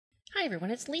Hi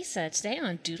everyone, it's Lisa. Today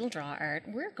on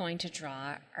DoodleDrawArt, we're going to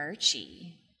draw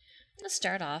Archie. I'm going to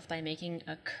start off by making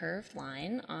a curved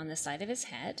line on the side of his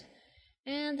head,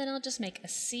 and then I'll just make a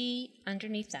C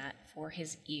underneath that for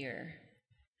his ear.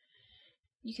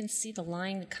 You can see the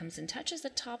line that comes and touches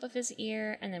the top of his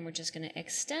ear, and then we're just going to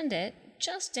extend it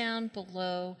just down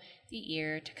below the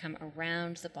ear to come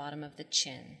around the bottom of the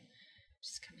chin.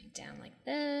 Just coming down like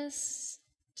this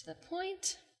to the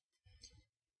point,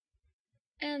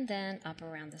 and then up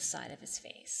around the side of his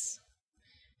face.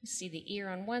 You see the ear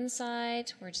on one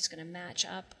side, we're just going to match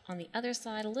up on the other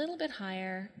side a little bit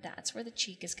higher. That's where the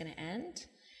cheek is going to end.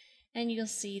 And you'll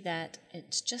see that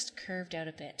it's just curved out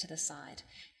a bit to the side.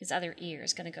 His other ear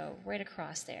is going to go right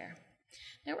across there.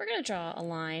 Now we're going to draw a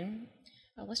line.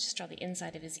 Let's just draw the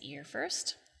inside of his ear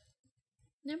first.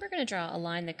 Now we're going to draw a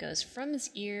line that goes from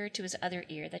his ear to his other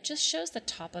ear that just shows the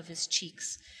top of his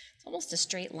cheeks. It's almost a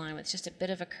straight line with just a bit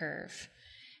of a curve.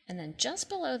 And then just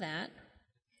below that,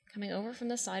 coming over from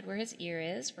the side where his ear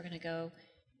is, we're going to go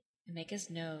and make his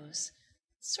nose.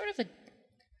 Sort of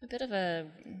a bit of a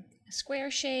square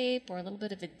shape or a little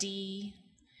bit of a D.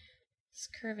 It's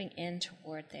curving in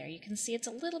toward there. You can see it's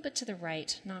a little bit to the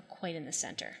right, not quite in the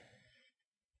center.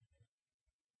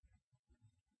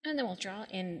 And then we'll draw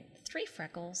in 3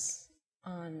 freckles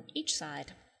on each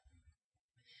side.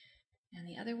 And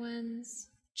the other ones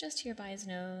just here by his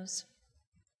nose.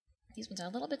 These ones are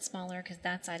a little bit smaller because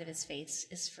that side of his face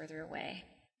is further away.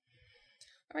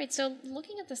 All right, so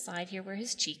looking at the side here where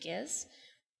his cheek is,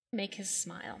 make his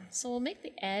smile. So we'll make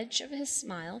the edge of his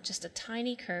smile just a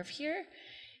tiny curve here,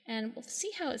 and we'll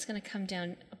see how it's going to come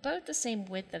down about the same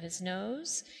width of his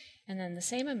nose, and then the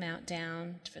same amount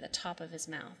down for the top of his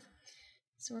mouth.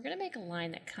 So we're going to make a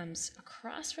line that comes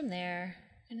across from there,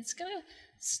 and it's going to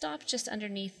stop just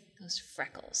underneath those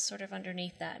freckles, sort of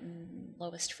underneath that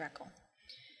lowest freckle.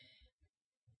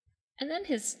 And then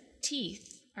his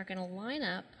teeth are going to line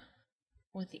up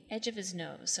with the edge of his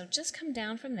nose. So just come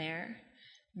down from there,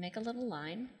 make a little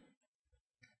line,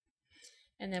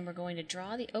 and then we're going to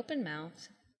draw the open mouth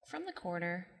from the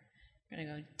corner. We're going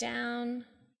to go down,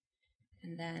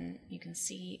 and then you can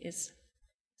see is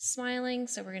smiling,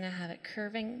 so we're going to have it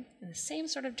curving in the same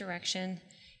sort of direction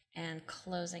and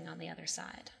closing on the other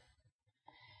side.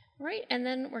 Right, and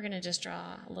then we're going to just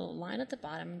draw a little line at the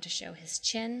bottom to show his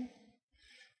chin.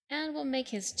 And we'll make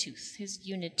his tooth, his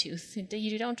unit tooth.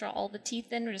 You don't draw all the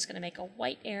teeth in, we're just going to make a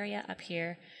white area up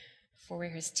here for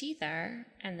where his teeth are,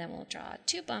 and then we'll draw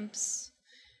 2 bumps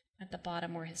at the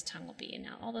bottom where his tongue will be. And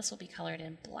now all this will be colored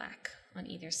in black on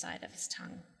either side of his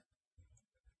tongue.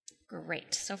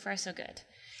 Great, so far so good.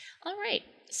 All right,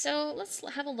 so let's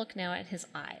have a look now at his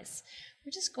eyes.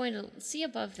 We're just going to see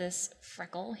above this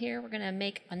freckle here, we're going to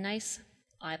make a nice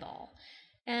eyeball.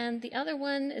 And the other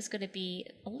one is going to be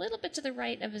a little bit to the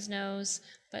right of his nose,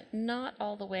 but not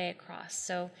all the way across.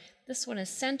 So this one is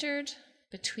centered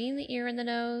between the ear and the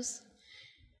nose,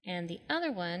 and the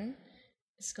other one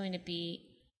is going to be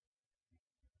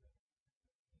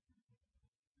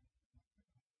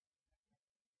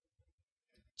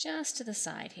just to the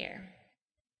side here.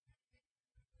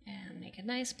 And make a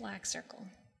nice black circle.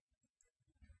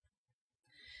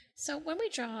 So when we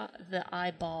draw the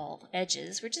eyeball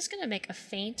edges, we're just going to make a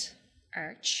faint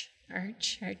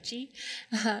Archie.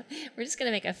 We're just going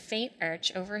to make a faint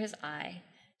arch over his eye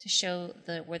to show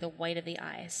where the white of the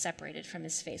eye is separated from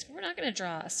his face. But we're not going to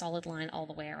draw a solid line all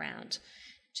the way around,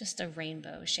 just a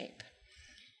rainbow shape.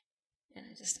 And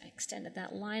I extended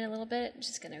that line a little bit. I'm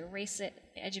just going to erase it,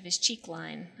 the edge of his cheek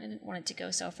line. I didn't want it to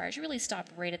go so far. It should really stop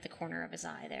right at the corner of his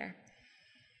eye there.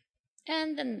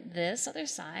 And then this other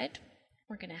side,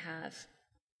 we're going to have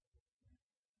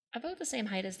about the same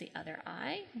height as the other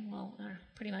eye. Well,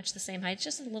 pretty much the same height,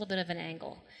 just a little bit of an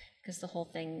angle because the whole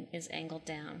thing is angled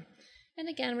down. And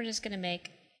again, we're just going to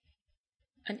make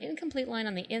an incomplete line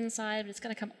on the inside, but it's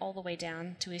going to come all the way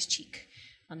down to his cheek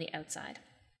on the outside.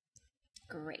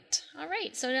 Great. All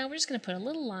right, so now we're just going to put a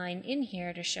little line in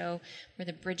here to show where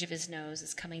the bridge of his nose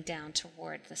is coming down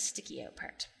toward the sticky out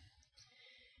part.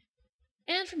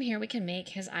 And from here we can make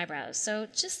his eyebrows. So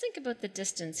just think about the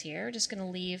distance here. We're just going to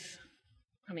leave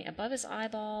coming above his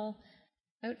eyeball,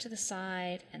 out to the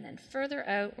side, and then further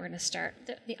out we're going to start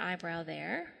the eyebrow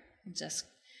there. And just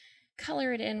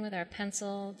color it in with our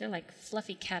pencil. They're like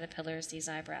fluffy caterpillars, these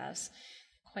eyebrows,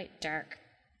 quite dark.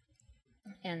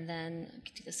 And then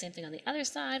do the same thing on the other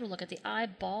side. We'll look at the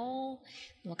eyeball,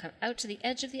 and we'll come out to the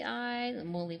edge of the eye,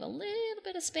 and we'll leave a little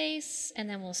bit of space, and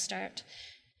then we'll start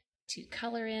to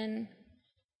color in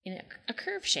a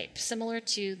curve shape, similar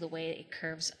to the way it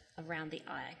curves around the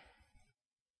eye.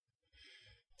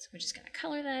 So we're just going to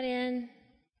color that in.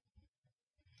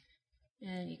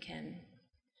 And you can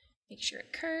make sure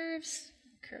it curves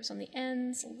on the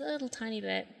ends a little tiny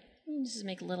bit. And just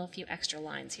make a little few extra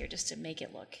lines here just to make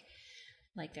it look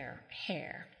like their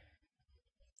hair.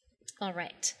 All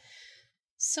right,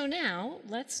 so now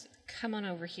let's come on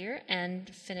over here and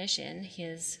finish in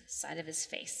his side of his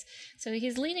face. So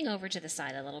he's leaning over to the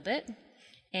side a little bit,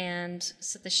 and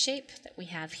so the shape that we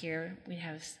have here, we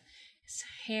have his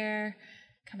hair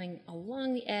coming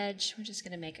along the edge. We're just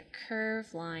going to make a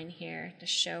curved line here to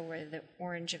show where the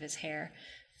orange of his hair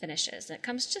finishes. And it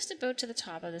comes just about to the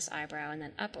top of this eyebrow and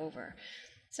then up over.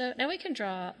 So now we can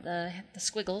draw the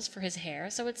squiggles for his hair.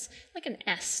 So it's like an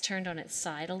S turned on its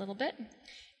side a little bit,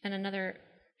 and another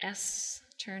S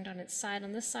turned on its side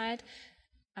on this side,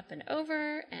 up and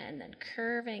over, and then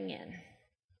curving in.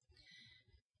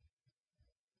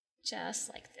 Just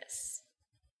like this.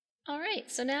 All right,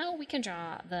 so now we can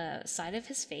draw the side of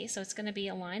his face. So it's going to be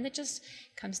a line that just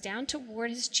comes down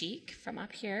toward his cheek from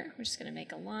up here. We're just going to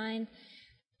make a line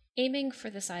aiming for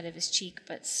the side of his cheek,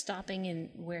 but stopping in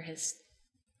where his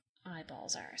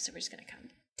eyeballs are. So we're just going to come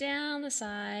down the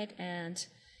side and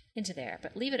into there,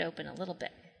 but leave it open a little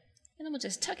bit. And then we'll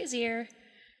just tuck his ear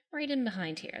right in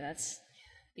behind here. That's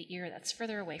the ear that's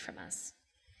further away from us.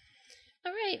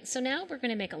 All right, so now we're going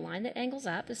to make a line that angles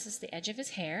up. This is the edge of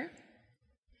his hair.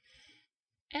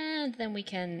 And then we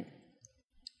can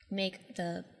make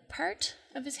the part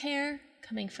of his hair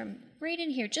coming from right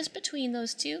in here, just between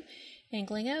those two,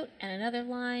 angling out, and another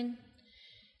line.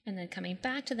 And then coming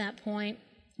back to that point,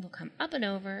 we'll come up and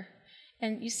over.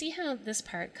 And you see how this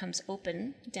part comes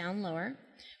open down lower?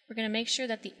 We're going to make sure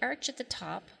that the arch at the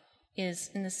top is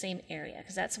in the same area,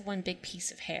 because that's one big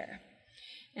piece of hair.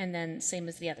 And then same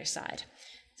as the other side.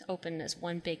 It's open as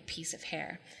one big piece of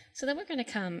hair. So then we're going to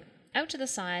come out to the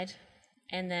side,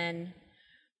 and then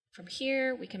from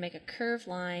here we can make a curved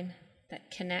line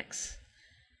that connects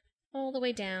all the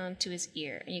way down to his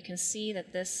ear. And you can see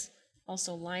that this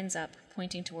also lines up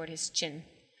pointing toward his chin.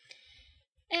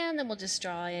 And then we'll just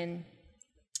draw in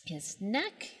his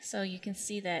neck. So you can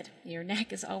see that your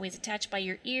neck is always attached by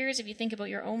your ears if you think about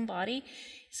your own body.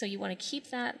 So you want to keep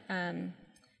that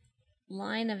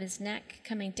line of his neck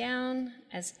coming down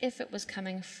as if it was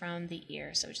coming from the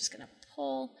ear. So we're just going to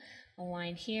pull a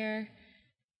line here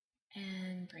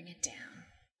and bring it down.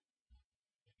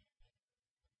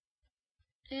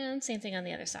 And same thing on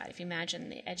the other side. If you imagine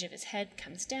the edge of his head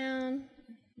comes down,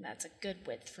 that's a good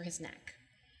width for his neck.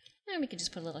 And we can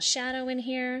just put a little shadow in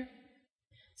here,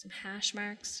 some hash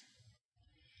marks.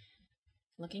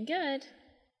 Looking good.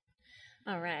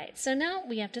 All right, so now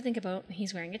we have to think about,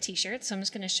 he's wearing a t-shirt, so I'm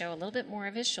just going to show a little bit more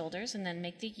of his shoulders and then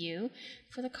make the U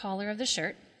for the collar of the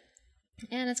shirt.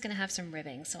 And it's going to have some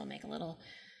ribbing, so I'll make a little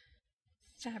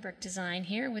fabric design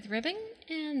here with ribbing,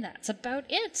 and that's about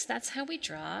it. That's how we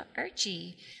draw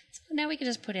Archie. So now we can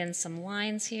just put in some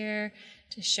lines here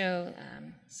to show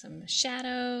some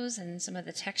shadows and some of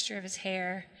the texture of his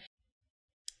hair.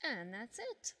 And that's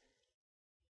it.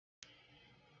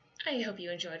 I hope you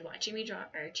enjoyed watching me draw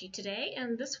Archie today,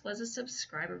 and this was a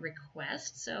subscriber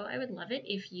request, so I would love it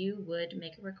if you would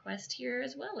make a request here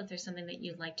as well if there's something that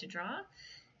you'd like to draw,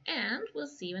 and we'll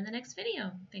see you in the next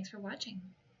video. Thanks for watching.